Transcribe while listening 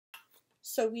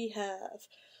So we have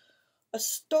a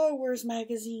Star Wars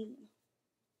magazine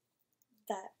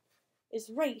that is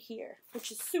right here,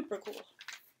 which is super cool.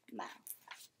 Now,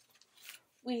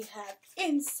 we have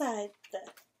Inside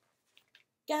the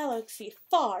Galaxy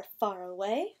Far, Far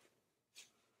Away.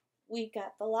 We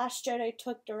got The Last Jedi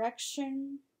Took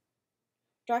Direction,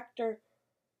 director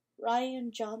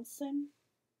Rian Johnson.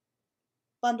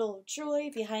 Bundle of Joy,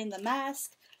 Behind the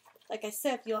Mask. Like I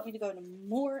said, if you want me to go into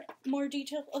more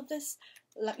detail of this,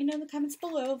 let me know in the comments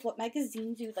below of what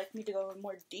magazines you'd like me to go in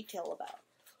more detail about.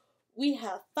 We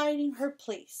have Finding Her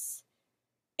Place.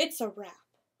 It's a wrap.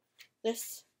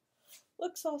 This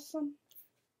looks awesome.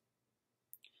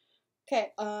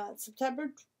 Okay,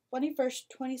 September 21st,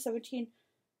 2017,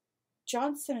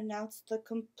 Johnson announced the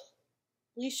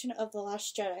completion of The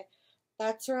Last Jedi.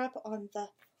 That's a wrap on the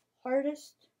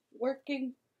hardest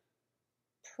working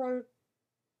productive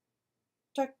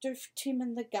team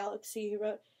in the galaxy, he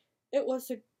wrote. It was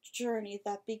a journey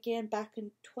that began back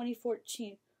in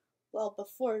 2014, well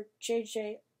before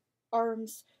J.J.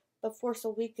 Abrams' The Force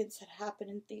Awakens had happened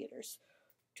in theaters.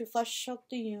 To flesh out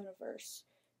the universe,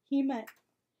 he met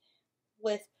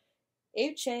with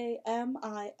HAMILL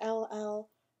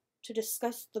to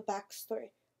discuss the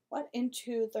backstory, went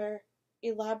into their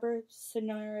elaborate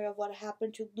scenario of what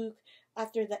happened to Luke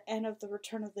after the end of the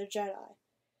Return of the Jedi.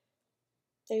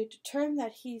 They determined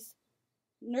that he's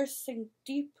nursing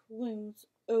deep wounds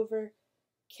over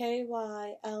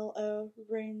Kylo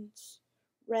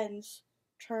Ren's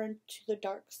turn to the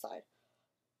dark side.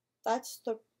 That's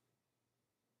the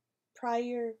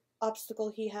prior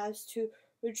obstacle he has to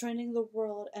rejoining the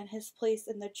world and his place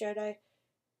in the Jedi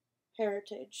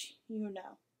heritage,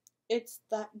 It's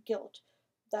that guilt,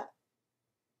 that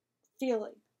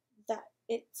feeling that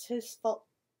it's his fault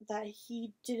that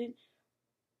he didn't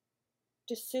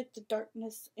decide the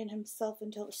darkness in himself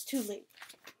until it's too late.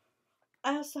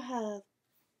 I also have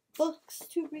books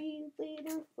to read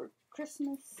later for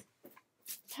Christmas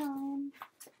time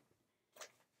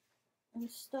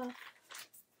and stuff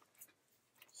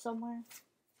somewhere.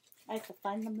 I have to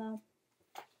find them though.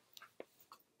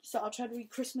 So I'll try to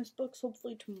read Christmas books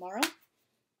hopefully tomorrow.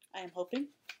 I am hoping.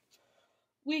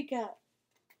 We got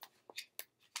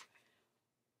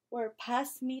Where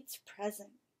Past Meets Present.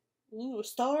 Ooh,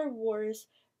 Star Wars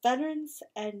veterans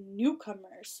and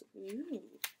newcomers.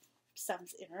 Ooh,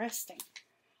 sounds interesting.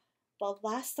 The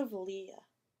Last of Leia.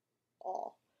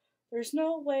 Oh, there's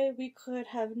no way we could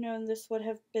have known this would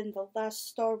have been the last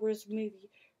Star Wars movie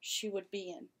she would be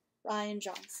in. Rian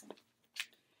Johnson.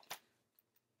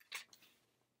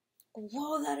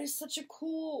 Whoa, that is such a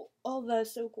cool... Oh, that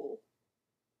is so cool.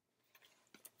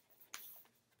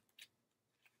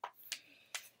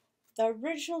 The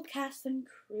original cast and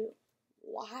crew.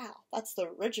 Wow, that's the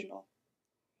original.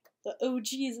 The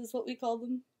OGs is what we call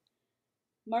them.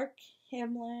 Mark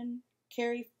Hamill,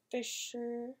 Carrie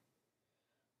Fisher.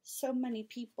 So many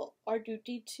people.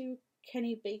 R2-D2,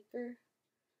 Kenny Baker.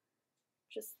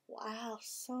 Just wow,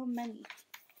 so many.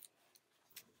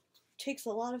 Takes a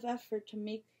lot of effort to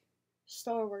make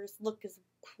Star Wars look as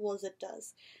cool as it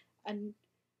does. And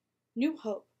New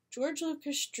Hope. George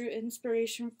Lucas drew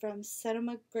inspiration from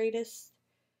cinema greatest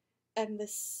and the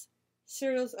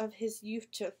serials of his youth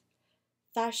to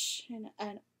fashion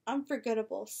an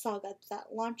unforgettable saga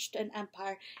that launched an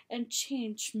empire and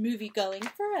changed movie-going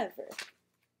forever.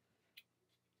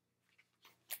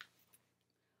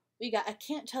 I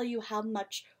can't tell you how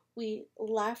much we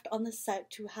laughed on the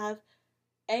set to have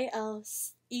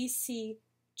ALECGUINNES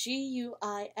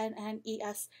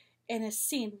in a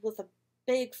scene with a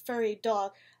big furry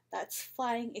dog that's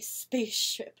flying a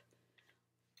spaceship.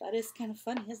 That is kind of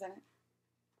funny, isn't it?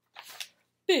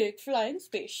 Big flying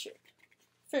spaceship.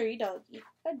 Furry doggy.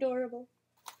 Adorable.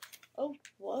 Oh,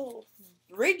 whoa.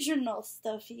 Original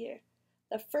stuff here.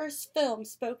 The first film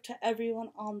spoke to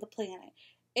everyone on the planet.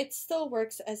 It still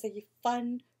works as a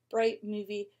fun, bright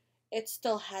movie. It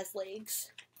still has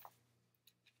legs.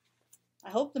 I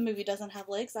hope the movie doesn't have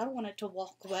legs. I don't want it to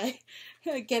walk away.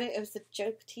 I get it. It was a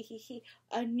joke. Tee-hee-hee.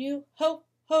 A new hope.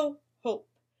 Hope.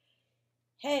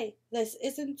 Hey, this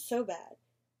isn't so bad.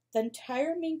 The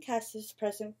entire main cast is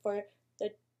present for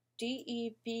the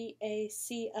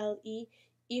DEBACLE,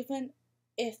 even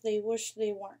if they wish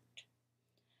they weren't.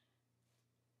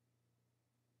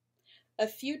 A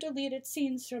few deleted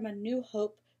scenes from A New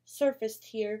Hope surfaced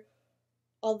here,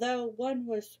 although one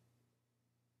was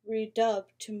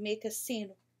redubbed to make a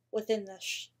scene within the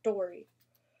story.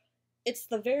 It's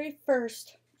the very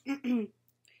first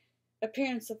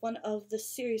appearance of one of the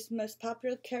series' most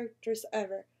popular characters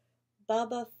ever,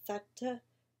 Boba Fett,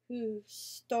 who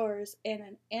stars in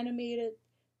an animated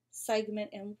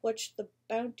segment in which the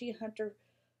bounty hunter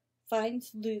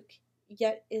finds Luke,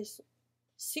 yet is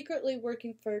secretly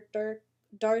working for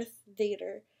Darth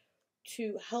Vader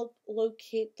to help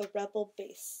locate the rebel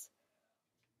base.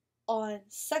 On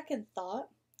second thought,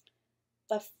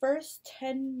 the first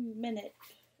 10 minutes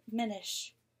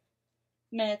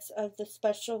of the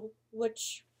special,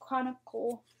 which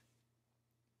chronicle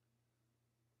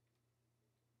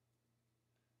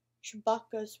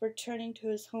Chewbacca's returning to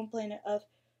his home planet of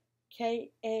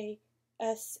Kashyyyk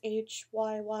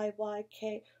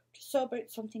to celebrate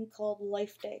something called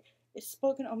Life Day, is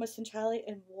spoken almost entirely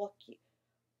in Wookiee,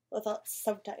 without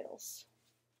subtitles.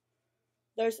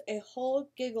 There's a whole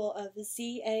giggle of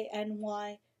ZANY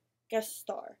guest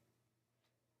star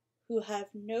who have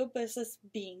no business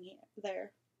being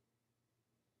there.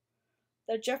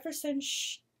 The Jefferson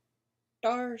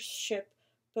Starship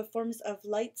performance of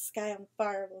Light Sky on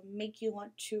Fire will make you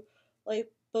want to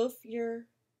light both your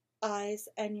eyes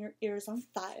and your ears on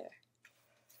fire.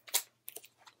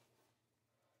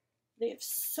 They have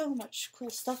so much cool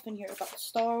stuff in here about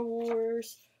Star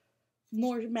Wars,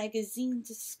 more magazine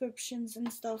descriptions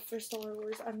and stuff for Star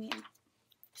Wars. I mean,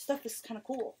 stuff is kind of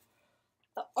cool.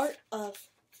 The art of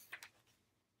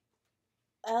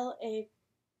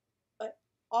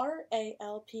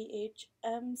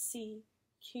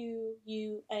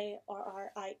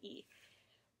RALPHMCQUARRIE.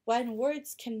 When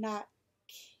words cannot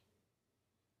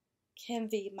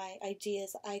convey my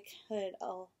ideas, I could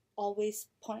always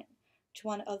point to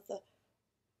one of the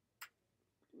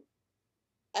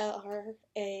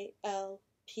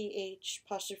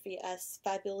RALPH'S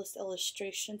fabulous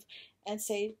illustrations and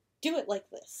say, do it like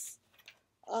this.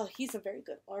 Oh, he's a very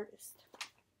good artist.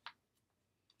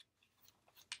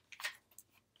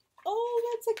 Oh,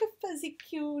 that's like a fuzzy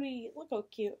cutie. Look how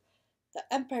cute. The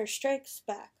Empire Strikes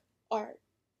Back art.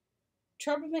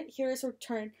 Troubled heroes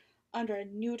return under a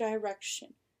new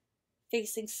direction.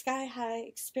 Facing sky-high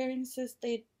experiences,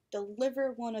 they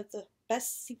deliver one of the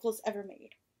best sequels ever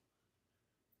made.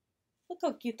 Look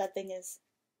how cute that thing is.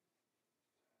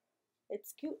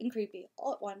 It's cute and creepy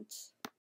all at once.